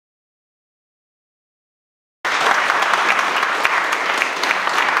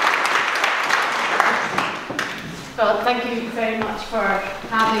Well, thank you very much for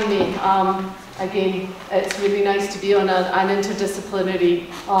having me. Again, it's really nice to be on an interdisciplinary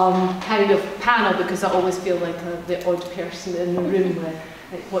kind of panel, because I always feel like the odd person in the room with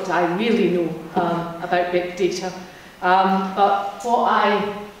like, what I really know about big data. But what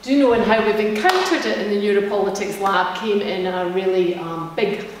I do know and how we've encountered it in the Neuropolitics lab came in a really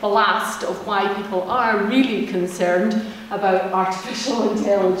big blast of why people are really concerned about artificial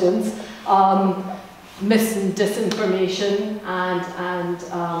intelligence, mis and disinformation, and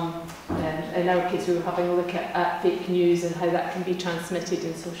in our case we were having a look at fake news and how that can be transmitted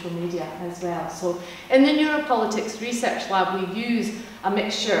in social media as well. So in the Neuropolitics Research Lab we use a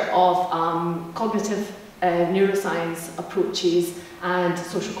mixture of cognitive neuroscience approaches and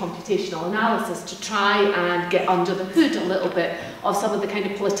social computational analysis to try and get under the hood a little bit of some of the kind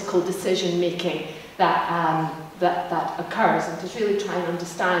of political decision making that occurs, and to really try and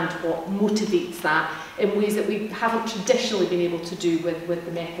understand what motivates that in ways that we haven't traditionally been able to do with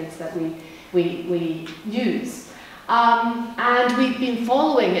the methods that we use. And we've been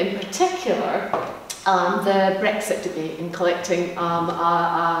following in particular the Brexit debate and collecting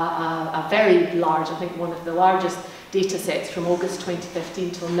a very large, I think one of the largest data sets from August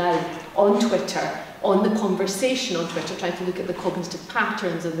 2015 till now on Twitter, on the conversation on Twitter, trying to look at the cognitive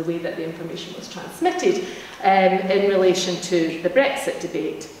patterns and the way that the information was transmitted in relation to the Brexit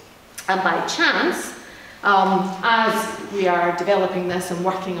debate. And by chance, as we are developing this and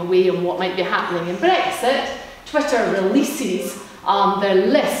working away on what might be happening in Brexit, Twitter releases their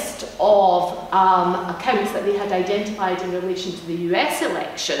list of accounts that they had identified in relation to the US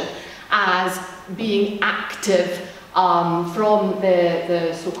election as being active from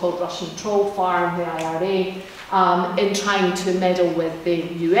the so-called Russian troll farm, the IRA, in trying to meddle with the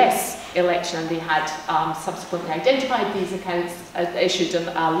US election. And they had subsequently identified these accounts, issued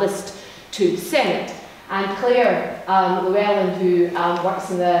a list to the Senate. And Claire Llewellyn, who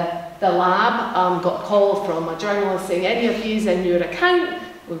works in the lab, got a call from a journalist saying, any of these in your account?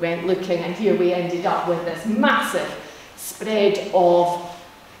 We went looking, and here we ended up with this massive spread of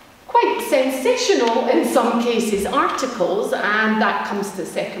quite sensational, in some cases, articles. And that comes to the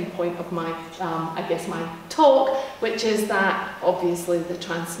second point of my, I guess, my talk, which is that obviously the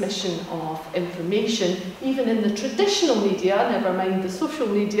transmission of information, even in the traditional media, never mind the social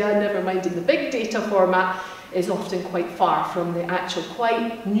media, never mind in the big data format, is often quite far from the actual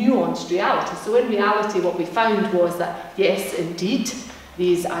quite nuanced reality. So in reality what we found was that yes, indeed,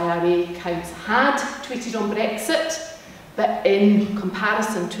 these IRA accounts had tweeted on Brexit, but in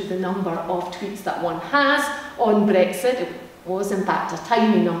comparison to the number of tweets that one has on Brexit, it was in fact a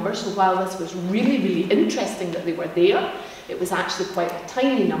tiny number. So while this was really, really interesting that they were there, it was actually quite a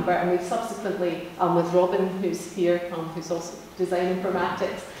tiny number. And we've subsequently, with Robin, who's here, who's also design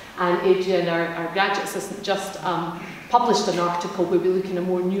informatics, and Adrian, our graduate assistant, just published an article where we look in a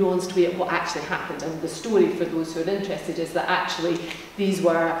more nuanced way at what actually happened. And the story, for those who are interested, is that actually these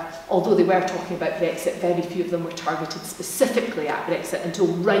were, although they were talking about Brexit, very few of them were targeted specifically at Brexit until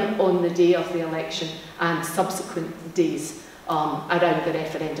right on the day of the election and subsequent days around the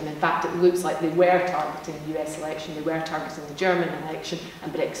referendum. In fact, it looks like they were targeting the US election, they were targeting the German election,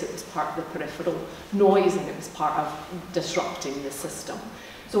 and Brexit was part of the peripheral noise, and it was part of disrupting the system.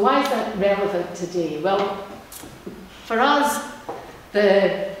 So why is that relevant today? Well, for us,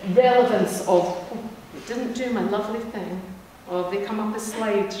 the relevance of, oh, it didn't do my lovely thing. Oh, they come up as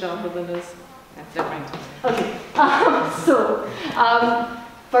slides rather than as, never mind. Okay,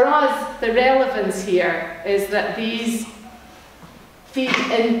 for us, the relevance here is that these feed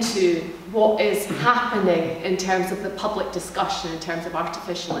into what is happening in terms of the public discussion, in terms of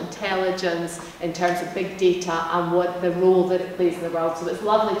artificial intelligence, in terms of big data and what the role that it plays in the world. So it's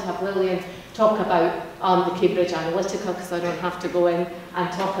lovely to have Lillian talk about the Cambridge Analytica, because I don't have to go in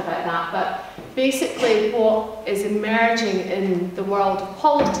and talk about that. But basically what is emerging in the world of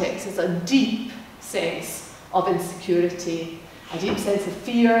politics is a deep sense of insecurity, a deep sense of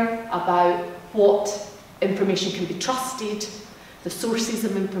fear about what information can be trusted, the sources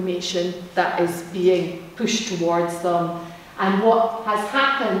of information that is being pushed towards them. And what has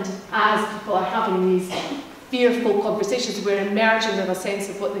happened as people are having these fearful conversations, we're emerging with a sense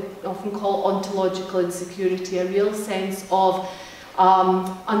of what they often call ontological insecurity, a real sense of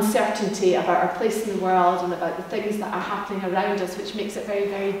uncertainty about our place in the world and about the things that are happening around us, which makes it very,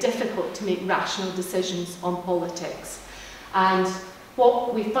 very difficult to make rational decisions on politics. And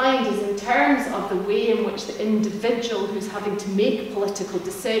what we find is, in terms of the way in which the individual who's having to make political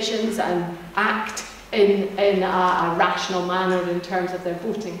decisions and act in a rational manner in terms of their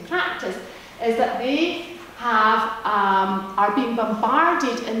voting practice, is that they are being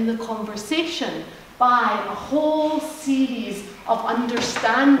bombarded in the conversation by a whole series of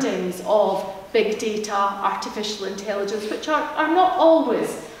understandings of big data, artificial intelligence, which are not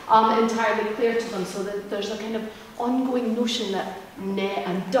always entirely clear to them, so that there's a kind of ongoing notion that net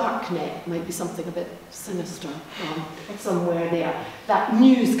and dark net might be something a bit sinister somewhere there. That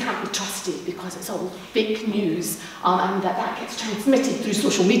news can't be trusted because it's all fake news, and that gets transmitted through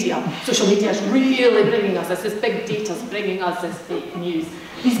social media. Social media is really bringing us this big data is bringing us this fake news.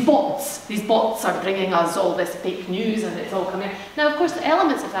 These bots are bringing us all this fake news, and it's all coming. Now, of course, the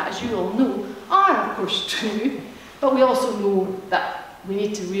elements of that, as you all know, are of course true, but we also know that we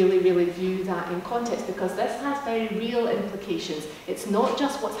need to really, really view that in context, because this has very real implications. It's not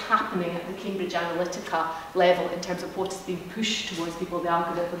just what's happening at the Cambridge Analytica level in terms of what is being pushed towards people, the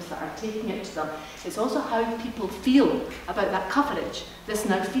algorithms that are taking it to them. It's also how people feel about that coverage. This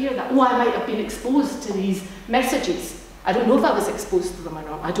now fear that, oh, I might have been exposed to these messages. I don't know if I was exposed to them or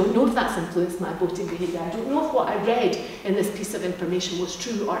not. I don't know if that's influenced my voting behaviour. I don't know if what I read in this piece of information was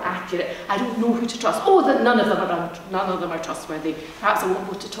true or accurate. I don't know who to trust. Oh, that none of them are trustworthy. Perhaps I won't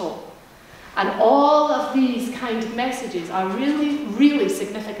vote at all. And all of these kind of messages are really, really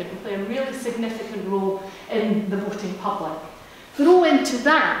significant and play a really significant role in the voting public. Throw into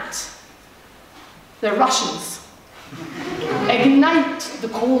that the Russians. Ignite the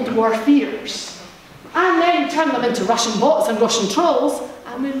Cold War fears. And then turn them into Russian bots and Russian trolls,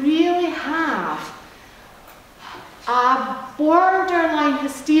 and we really have a borderline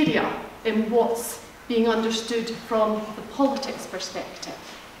hysteria in what's being understood from the politics perspective.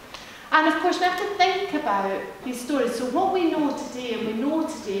 And of course, we have to think about these stories. So what we know today,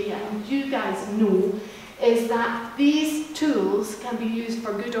 and you guys know, is that these tools can be used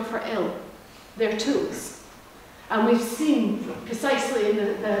for good or for ill. They're tools. And we've seen precisely in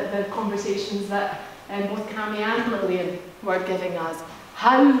the conversations that both Cami and Lillian were giving us,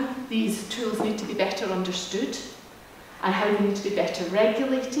 how these tools need to be better understood and how they need to be better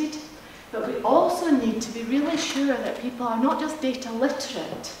regulated. But we also need to be really sure that people are not just data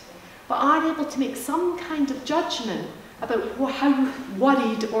literate, but are able to make some kind of judgment about how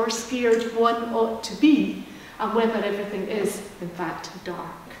worried or scared one ought to be, and whether everything is, in fact,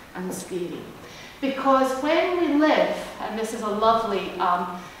 dark and scary. Because when we live, and this is a lovely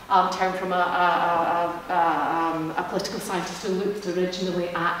term from a political scientist who looked originally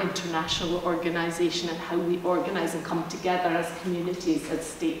at international organisation and how we organise and come together as communities, as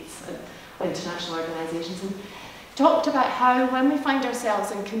states, and international organisations, and talked about how when we find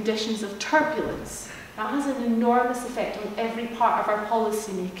ourselves in conditions of turbulence, that has an enormous effect on every part of our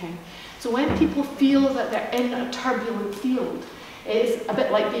policy making. So when people feel that they're in a turbulent field, it's a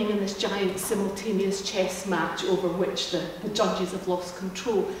bit like being in this giant simultaneous chess match over which the judges have lost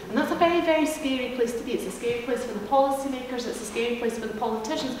control. And that's a very, very scary place to be. It's a scary place for the policymakers, it's a scary place for the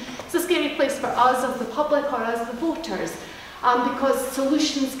politicians, it's a scary place for us as the public or as the voters. Because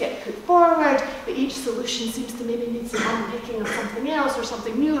solutions get put forward, but each solution seems to maybe need some unpicking of something else or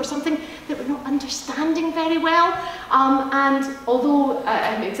something new or something that we're not understanding very well. And although,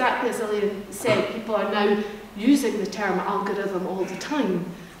 exactly as Lillian said, people are now using the term algorithm all the time,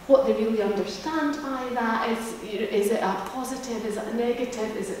 what they really understand by that is it a positive, is it a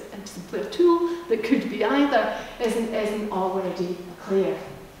negative, is it simply a tool that could be either, isn't already clear.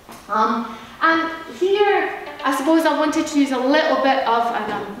 And here, I suppose I wanted to use a little bit of,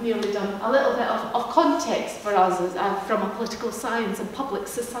 and I'm nearly done, a little bit of context for us from a political science and public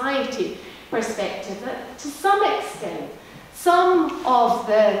society perspective, that to some extent, some of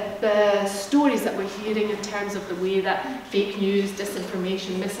the stories that we're hearing in terms of the way that fake news,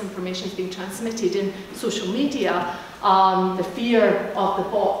 disinformation, misinformation is being transmitted in social media, the fear of the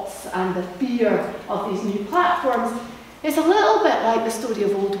bots and the fear of these new platforms, it's a little bit like the story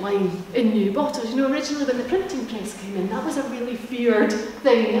of old wine in new bottles. You know, originally when the printing press came in, that was a really feared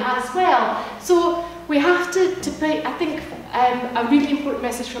thing as well. So we have to pay, I think, a really important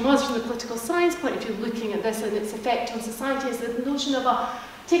message from us, from the political science point of view, looking at this and its effect on society, is the notion of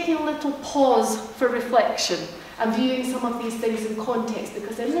taking a little pause for reflection and viewing some of these things in context,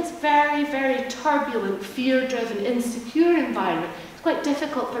 because in this very, very turbulent, fear-driven, insecure environment, it's quite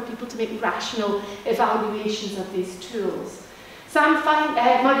difficult for people to make rational evaluations of these tools. Murray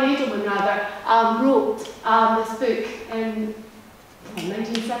Edelman wrote this book in the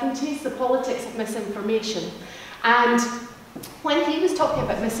 1970s, The Politics of Misinformation. And when he was talking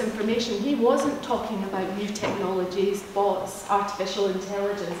about misinformation, he wasn't talking about new technologies, bots, artificial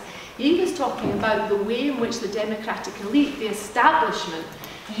intelligence. He was talking about the way in which the democratic elite, the establishment,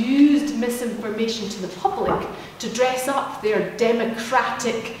 used misinformation to the public to dress up their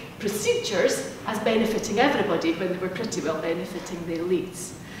democratic procedures as benefiting everybody when they were pretty well benefiting the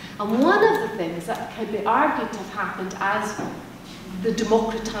elites. And one of the things that can be argued to have happened as the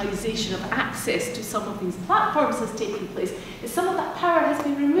democratization of access to some of these platforms has taken place is some of that power has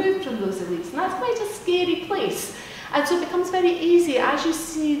been removed from those elites, and that's quite a scary place. And so it becomes very easy, as you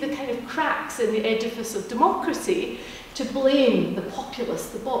see the kind of cracks in the edifice of democracy, to blame the populace,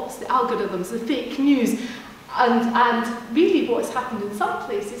 the bots, the algorithms, the fake news. And really what's happened in some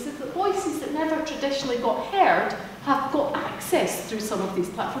places is that voices that never traditionally got heard have got access through some of these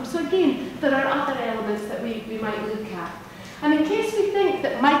platforms. So again, there are other elements that we might look at. And in case we think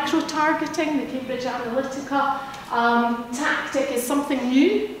that micro-targeting, the Cambridge Analytica tactic, is something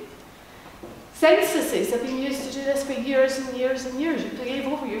new, censuses have been used to do this for years and years and years. You gave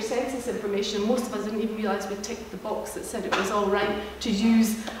over your census information, most of us didn't even realise we ticked the box that said it was all right to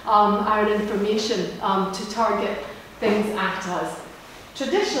use our information to target things at us.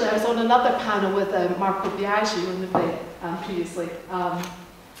 Traditionally, I was on another panel with Marco Biaggi, one of the previously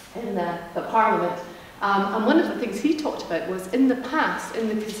in the Parliament, and one of the things he talked about was in the past, in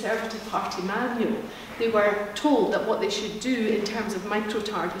the Conservative Party manual, they were told that what they should do in terms of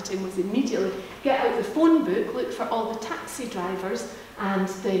micro-targeting was immediately get out the phone book, look for all the taxi drivers and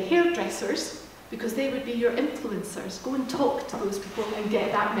the hairdressers, because they would be your influencers. Go and talk to those people and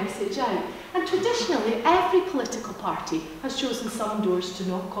get that message out. And traditionally, every political party has chosen some doors to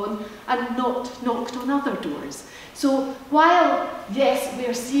knock on and not knocked on other doors. So while, yes, we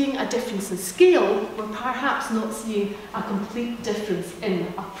are seeing a difference in scale, we're perhaps not seeing a complete difference in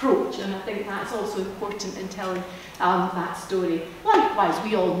approach. And I think that's also important in telling that story. Likewise,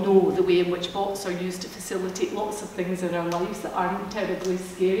 we all know the way in which bots are used to facilitate lots of things in our lives that aren't terribly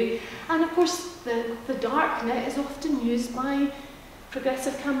scary. And of course, the dark net is often used by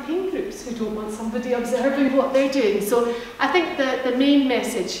progressive campaign groups who don't want somebody observing what they're doing. So I think the main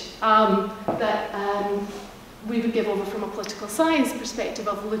message that we would give over from a political science perspective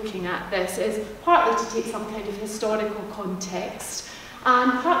of looking at this is partly to take some kind of historical context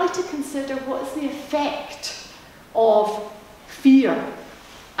and partly to consider what is the effect of fear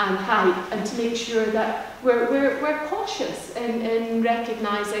and hype, and to make sure that we're cautious in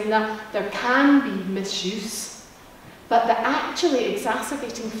recognising that there can be misuse, but that actually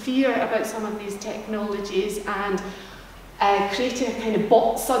exacerbating fear about some of these technologies and creating a kind of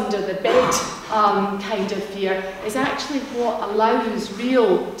bots under the bed kind of fear is actually what allows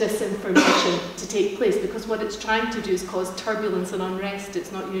real disinformation to take place, because what it's trying to do is cause turbulence and unrest.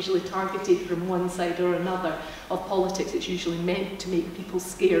 It's not usually targeted from one side or another of politics. It's usually meant to make people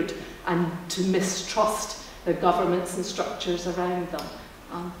scared and to mistrust the governments and structures around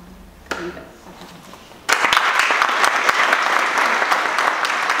them. Leave it.